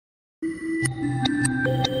I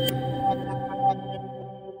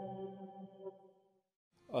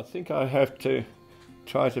think I have to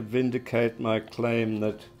try to vindicate my claim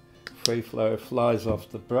that free flow flies off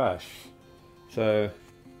the brush. So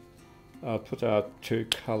I'll put out two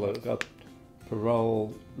colours. I've got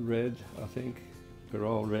Parole Red, I think,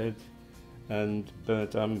 Parole Red and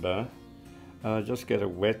Burnt Umber. And I just get a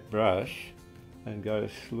wet brush and go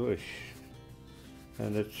swoosh.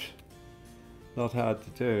 And it's not hard to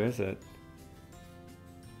do, is it?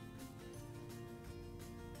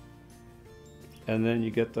 And then you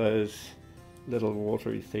get those little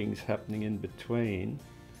watery things happening in between.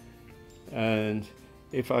 And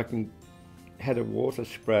if I had a water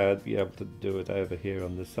spray, I'd be able to do it over here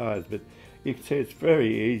on the sides. But you can see it's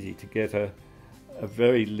very easy to get a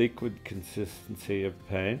very liquid consistency of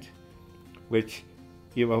paint, which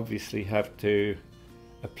you obviously have to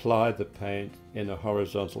apply the paint in a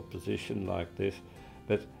horizontal position like this.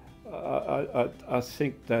 But I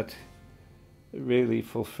think that really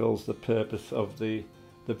fulfills the purpose of the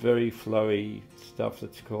very flowy stuff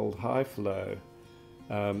that's called high flow,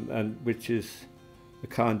 and which is the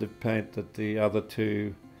kind of paint that the other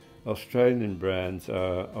two Australian brands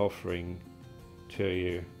are offering to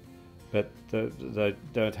you, but they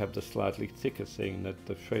don't have the slightly thicker thing that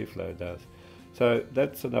the free flow does. So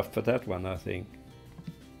that's enough for that one, I think.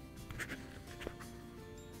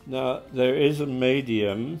 Now there is a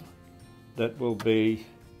medium that will be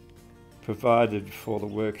provided for the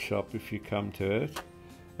workshop if you come to it,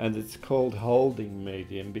 and it's called Holding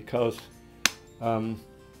Medium because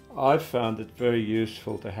I've found it very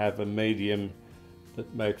useful to have a medium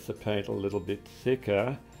that makes the paint a little bit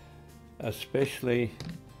thicker, especially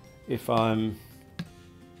if I'm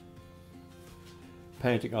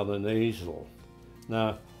painting on an easel.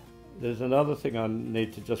 Now there's another thing I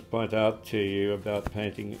need to just point out to you about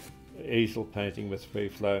easel painting with free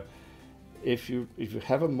flow. If you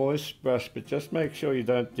have a moist brush, but just make sure you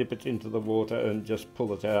don't dip it into the water and just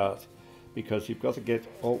pull it out, because you've got to get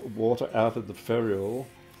all the water out of the ferrule,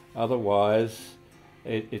 otherwise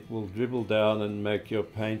it will dribble down and make your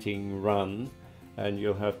painting run, and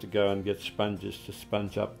you'll have to go and get sponges to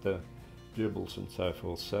sponge up the dribbles and so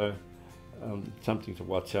forth. So something to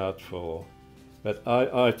watch out for. But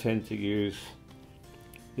I tend to use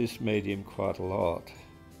this medium quite a lot.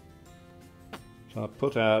 So I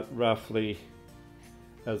put out roughly,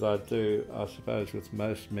 as I do, I suppose, with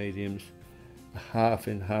most mediums, a half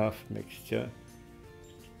in half mixture.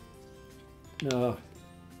 Now,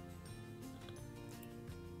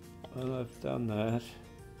 when I've done that,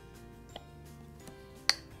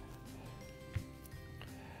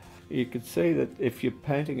 you can see that if you're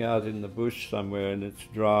painting out in the bush somewhere and it's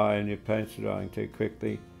dry and your paint's drying too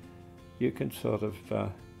quickly, you can sort of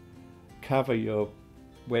cover your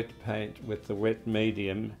wet paint with the wet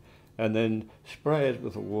medium and then spray it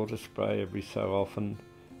with a water spray every so often,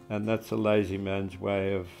 and that's a lazy man's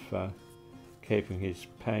way of keeping his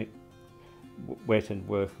paint wet and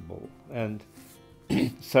workable. And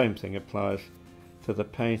same thing applies to the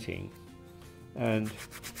painting. And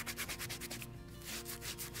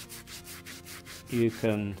you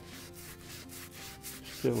can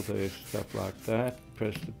still do stuff like that,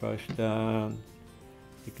 press the brush down,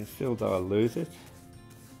 you can still dilute it.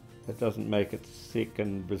 It doesn't make it thick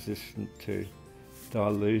and resistant to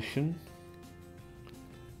dilution.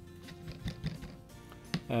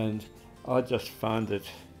 And I just find it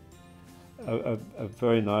a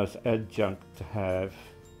very nice adjunct to have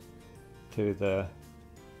to the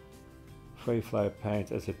free flow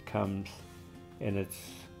paint as it comes in its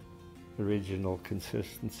original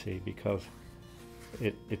consistency, because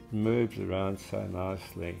it moves around so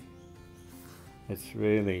nicely. It's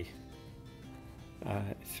really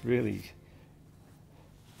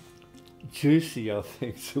juicy, I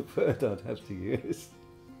think is the word I'd have to use.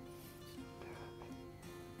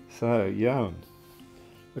 So yum.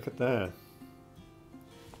 Look at that.